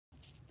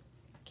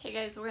Okay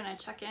guys, we're gonna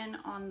check in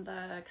on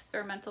the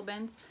experimental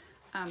bins,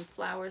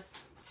 flowers,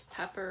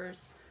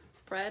 peppers,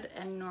 bread,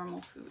 and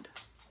normal food.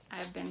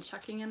 I've been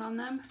checking in on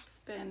them. It's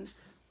been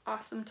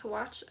awesome to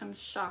watch. I'm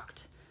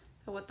shocked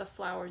at what the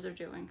flowers are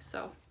doing.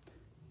 So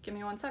give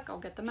me one sec, I'll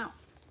get them out.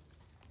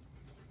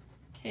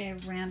 Okay, I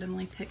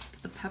randomly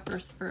picked the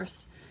peppers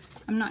first.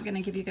 I'm not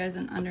gonna give you guys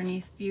an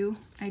underneath view.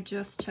 I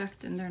just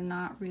checked and there's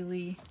not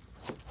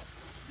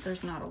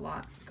a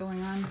lot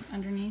going on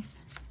underneath.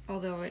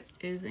 Although it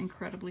is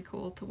incredibly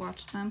cool to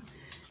watch them.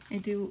 I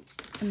do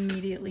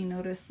immediately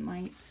notice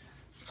mites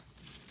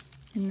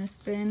in this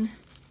bin.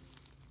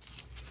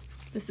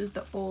 This is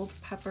the old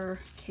pepper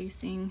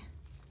casing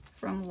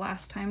from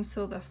last time.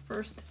 So the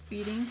first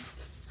feeding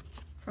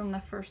from the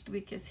first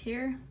week is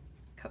here.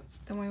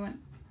 Then we went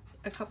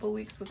a couple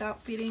weeks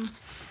without feeding.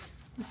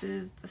 This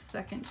is the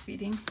second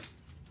feeding.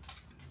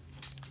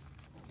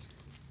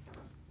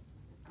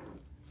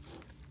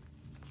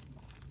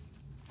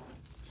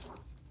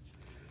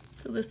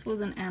 So this was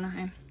in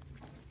Anaheim,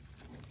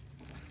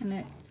 and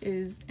it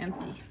is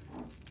empty.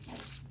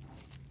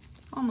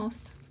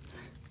 Almost.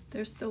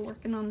 They're still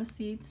working on the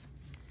seeds.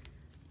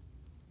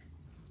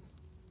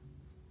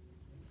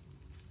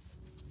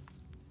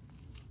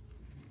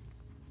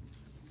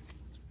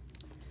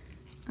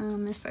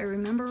 If I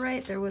remember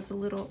right, there was a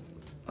little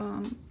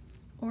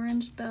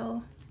orange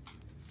bell.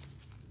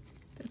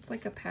 It's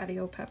like a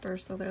patio pepper,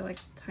 so they're like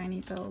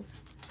tiny bells.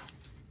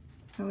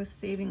 I was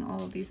saving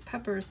all of these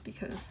peppers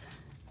because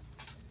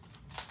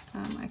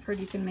I've heard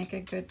you can make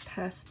a good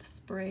pest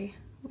spray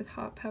with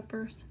hot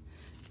peppers.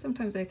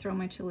 Sometimes I throw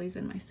my chilies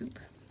in my soup.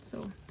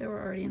 So they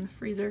were already in the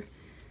freezer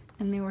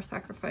and they were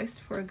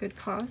sacrificed for a good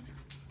cause.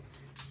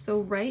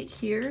 So right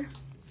here,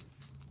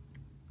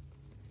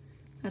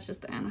 that's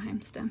just the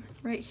Anaheim stem.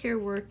 Right here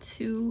were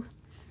two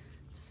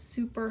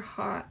super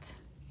hot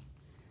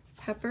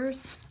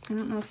peppers. I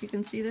don't know if you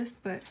can see this,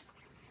 but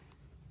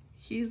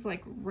he's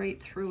like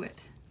right through it.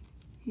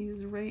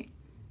 He's right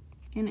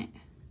in it.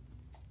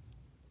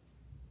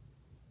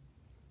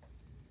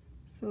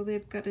 So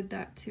they've gutted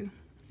that too.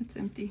 It's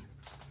empty.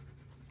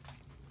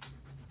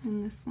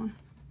 And this one,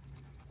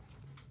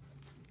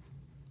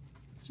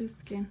 it's just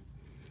skin.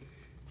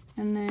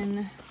 And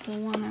then the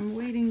one I'm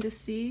waiting to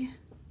see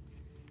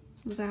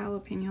is the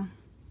jalapeno.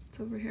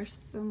 It's over here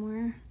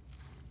somewhere.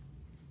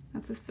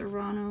 That's a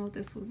serrano.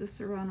 This was a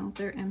serrano.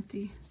 They're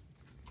empty.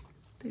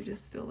 They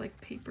just feel like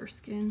paper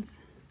skins.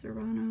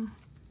 Serrano.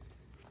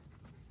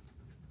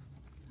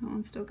 That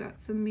one still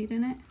got some meat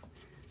in it.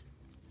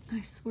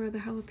 I swear the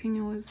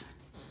jalapeno was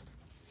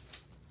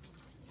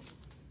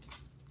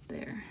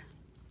there.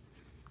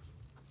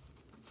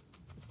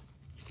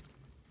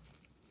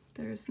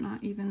 There's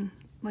not even,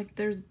 like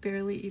there's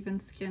barely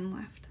even skin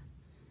left.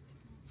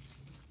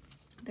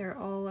 They're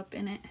all up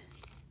in it.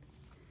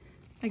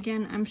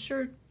 Again, I'm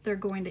sure they're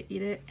going to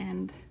eat it,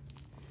 and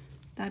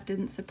that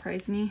didn't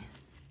surprise me.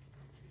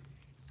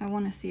 I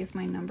want to see if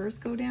my numbers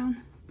go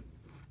down,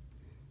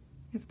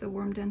 if the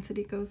worm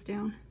density goes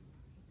down.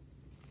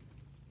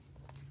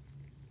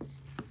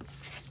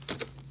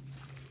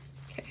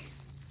 Okay,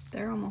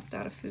 they're almost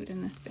out of food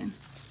in this bin.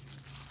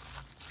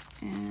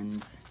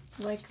 And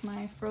like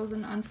my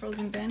frozen,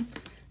 unfrozen bin,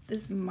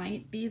 this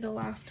might be the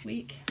last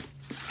week.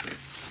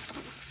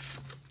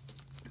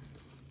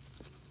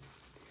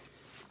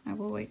 I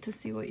will wait to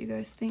see what you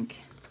guys think.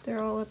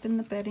 They're all up in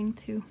the bedding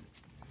too.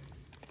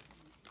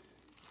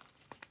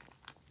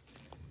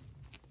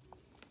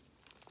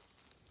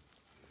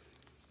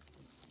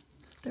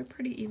 They're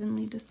pretty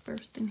evenly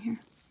dispersed in here.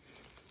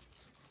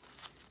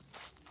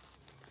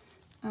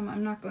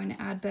 I'm not going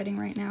to add bedding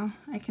right now.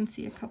 I can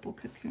see a couple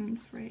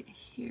cocoons right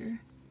here.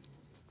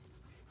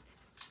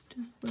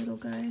 Just little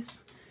guys.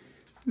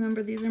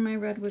 Remember, these are my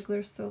red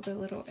wigglers, so the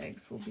little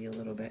eggs will be a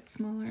little bit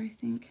smaller, I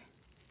think.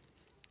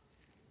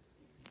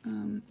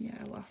 Yeah,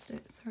 I lost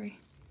it, sorry.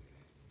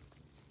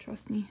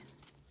 Trust me.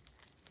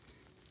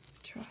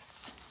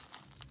 Trust.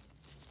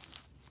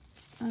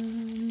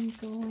 I'm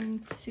going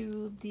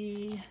to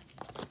the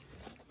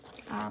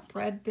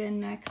bread bin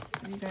next.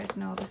 As you guys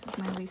know, this is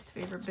my least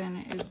favorite bin.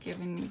 It is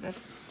giving me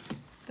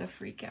the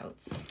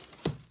freakouts.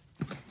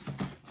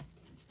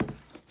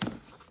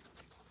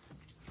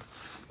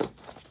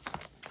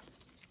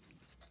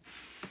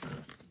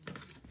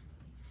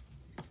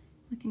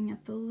 Looking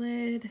at the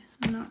lid,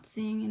 I'm not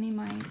seeing any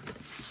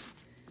mites.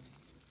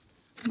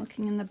 I'm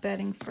looking in the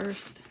bedding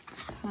first.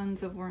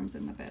 Tons of worms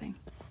in the bedding.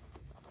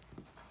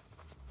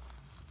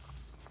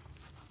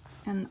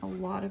 And a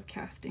lot of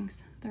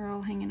castings. They're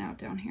all hanging out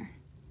down here.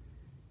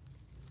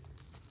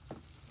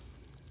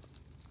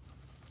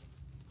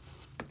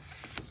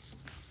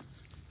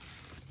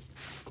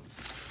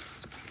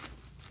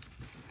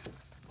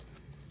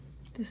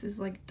 This is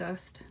like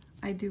dust.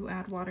 I do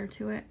add water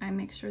to it. I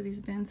make sure these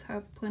bins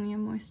have plenty of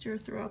moisture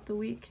throughout the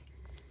week.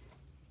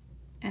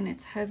 And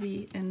it's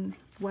heavy and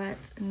wet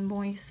and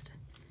moist.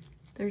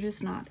 They're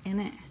just not in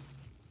it.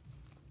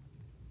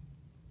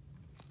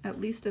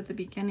 At least at the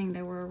beginning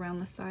they were around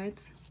the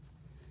sides.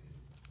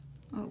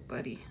 Oh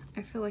buddy,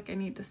 I feel like I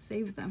need to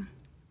save them.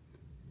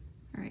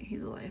 All right,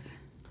 he's a alive.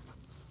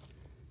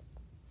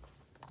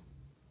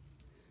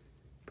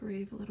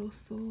 Brave little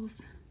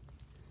souls.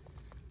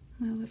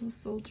 My little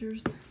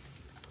soldiers.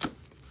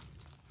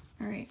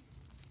 All right,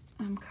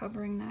 I'm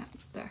covering that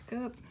back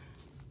up.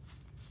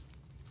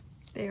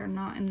 They are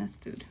not in this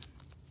food,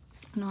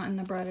 not in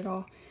the bread at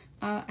all.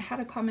 I had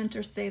a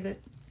commenter say that,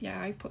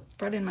 yeah, I put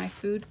bread in my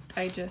food.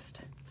 I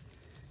just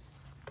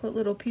put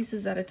little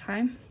pieces at a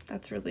time.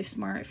 That's really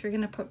smart. If you're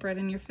gonna put bread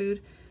in your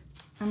food,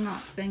 I'm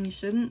not saying you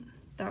shouldn't.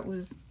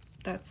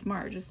 That's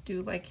smart. Just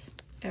do like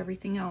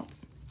everything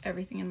else,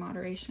 everything in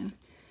moderation.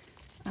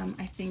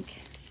 I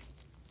think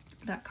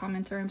that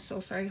commenter, I'm so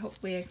sorry.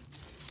 Hopefully I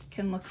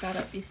can look that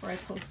up before I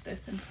post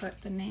this and put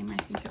the name. I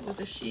think it was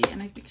a she,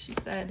 and I think she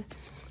said,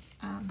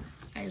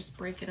 I just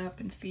break it up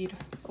and feed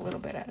a little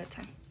bit at a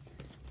time.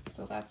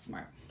 So that's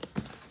smart.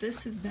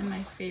 This has been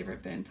my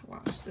favorite bin to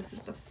watch. This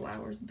is the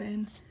flowers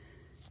bin.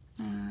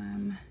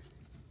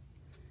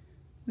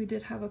 We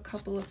did have a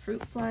couple of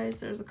fruit flies.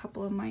 There's a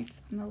couple of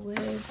mites on the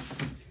lid.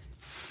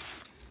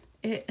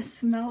 It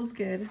smells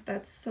good.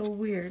 That's so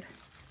weird.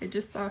 I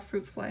just saw a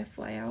fruit fly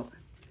fly out.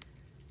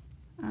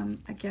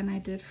 Again, I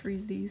did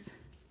freeze these.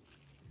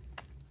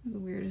 As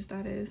weird as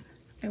that is.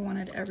 I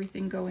wanted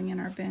everything going in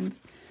our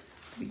bins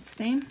to be the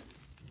same.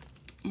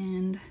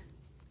 And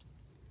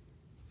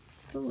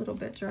it's a little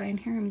bit dry in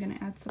here. I'm gonna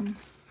add some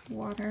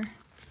water.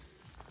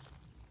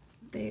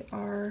 They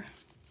are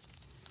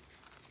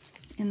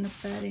in the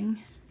bedding.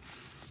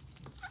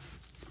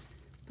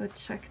 But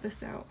check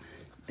this out.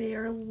 They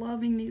are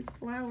loving these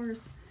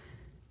flowers.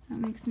 That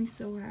makes me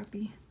so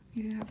happy.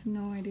 You have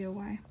no idea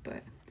why,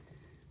 but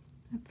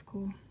that's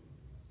cool.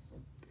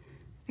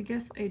 I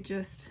guess I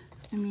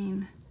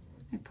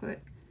put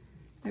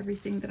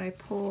everything that I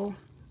pull,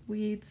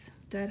 weeds,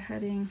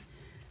 deadheading,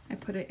 I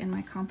put it in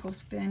my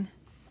compost bin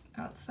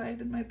outside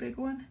in my big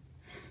one.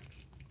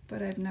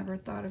 But I've never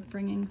thought of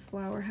bringing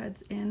flower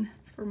heads in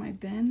for my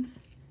bins.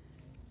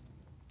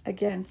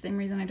 Again, same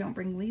reason I don't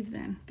bring leaves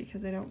in,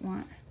 because I don't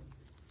want,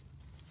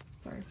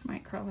 sorry,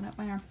 mite crawling up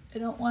my arm. I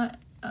don't want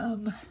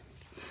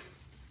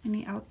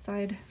any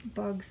outside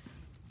bugs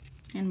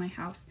in my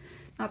house.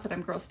 Not that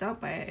I'm grossed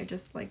out by it, I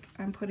just like,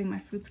 I'm putting my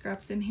food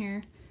scraps in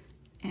here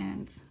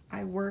and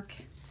I work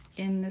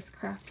in this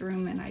craft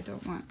room and I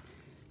don't want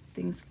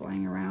things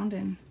flying around,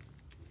 and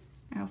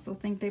I also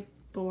think they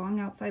belong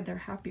outside. They're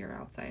happier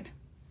outside.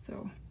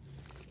 So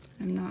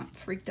I'm not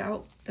freaked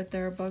out that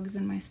there are bugs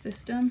in my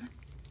system.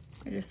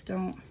 I just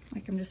don't,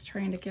 like, I'm just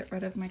trying to get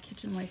rid of my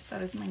kitchen waste.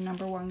 That is my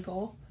 #1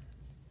 goal.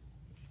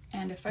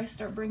 And if I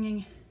start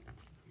bringing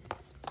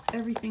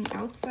everything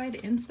outside,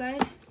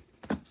 inside,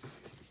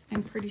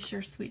 I'm pretty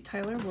sure Sweet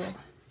Tyler will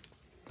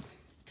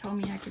tell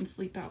me I can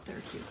sleep out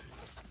there too.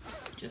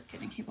 Just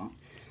kidding, he won't.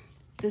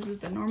 This is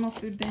the normal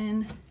food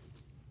bin.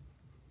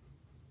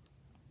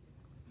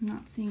 I'm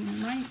not seeing any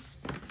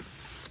mites.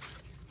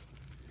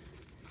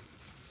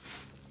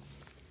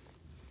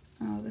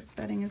 Oh, this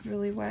bedding is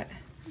really wet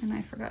and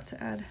I forgot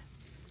to add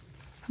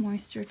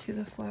moisture to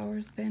the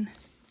flowers bin.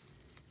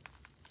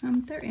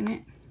 They're in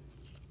it.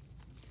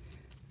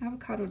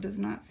 Avocado does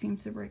not seem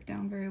to break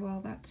down very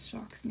well. That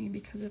shocks me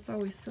because it's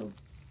always so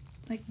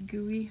like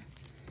gooey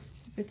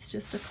if it's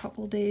just a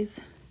couple days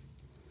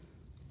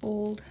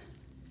old.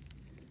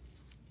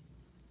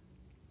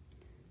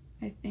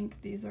 I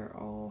think these are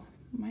all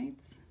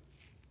mites.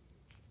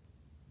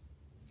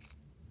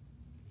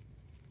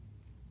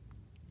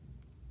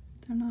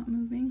 They're not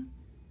moving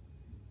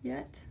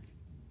yet.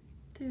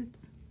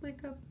 Dudes,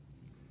 wake up.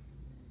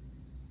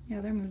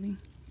 Yeah, they're moving.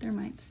 They're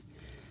mites.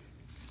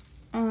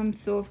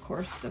 So of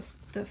course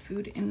the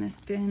food in this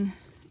bin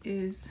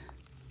is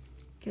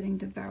getting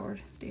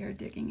devoured. They are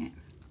digging it.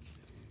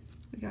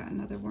 We got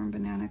another worm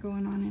banana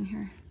going on in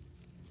here.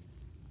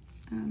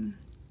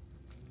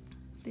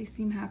 They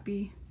seem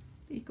happy.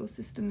 The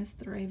ecosystem is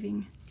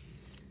thriving.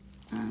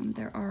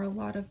 There are a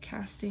lot of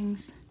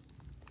castings.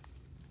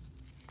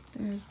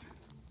 There's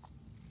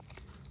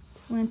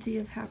plenty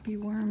of happy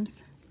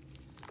worms.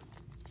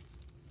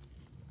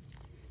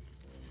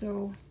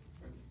 So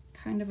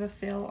kind of a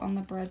fail on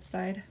the bread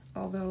side,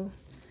 although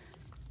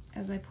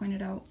as I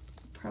pointed out,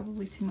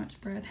 probably too much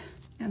bread.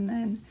 And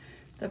then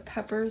the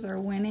peppers are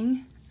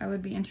winning. I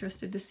would be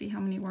interested to see how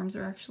many worms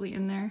are actually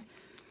in there,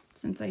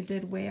 since I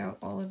did weigh out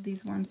all of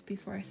these worms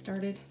before I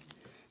started.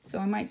 So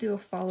I might do a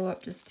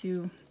follow-up just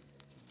to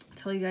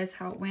tell you guys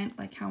how it went,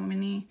 like how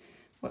many,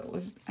 what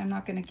was, I'm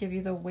not going to give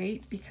you the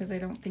weight because I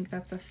don't think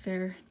that's a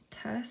fair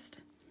test,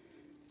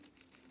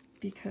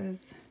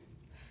 because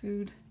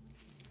food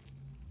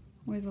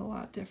weighs a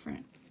lot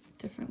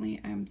differently.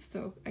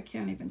 I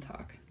can't even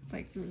talk,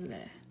 like,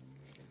 bleh.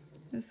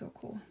 It's so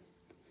cool.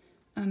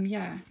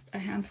 Yeah, a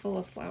handful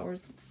of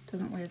flowers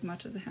doesn't weigh as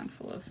much as a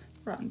handful of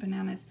rotten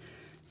bananas.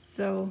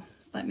 So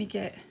let me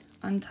get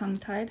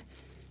untongue-tied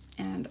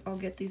and I'll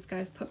get these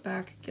guys put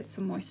back, get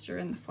some moisture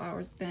in the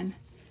flowers bin.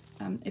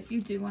 If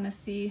you do want to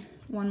see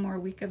one more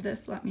week of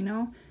this, let me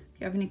know.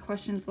 If you have any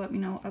questions, let me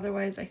know.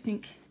 Otherwise, I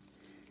think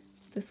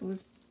this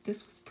was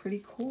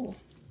pretty cool.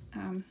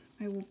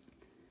 I will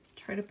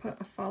try to put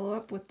a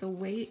follow-up with the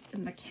weight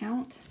and the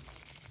count.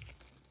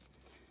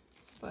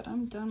 But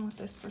I'm done with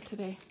this for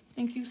today.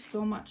 Thank you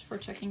so much for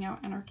checking out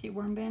Anarchy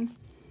Worm Bin.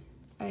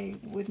 I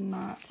would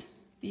not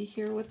be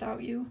here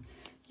without you.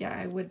 Yeah,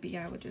 I would be.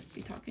 I would just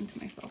be talking to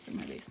myself in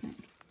my basement.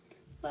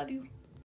 Love you.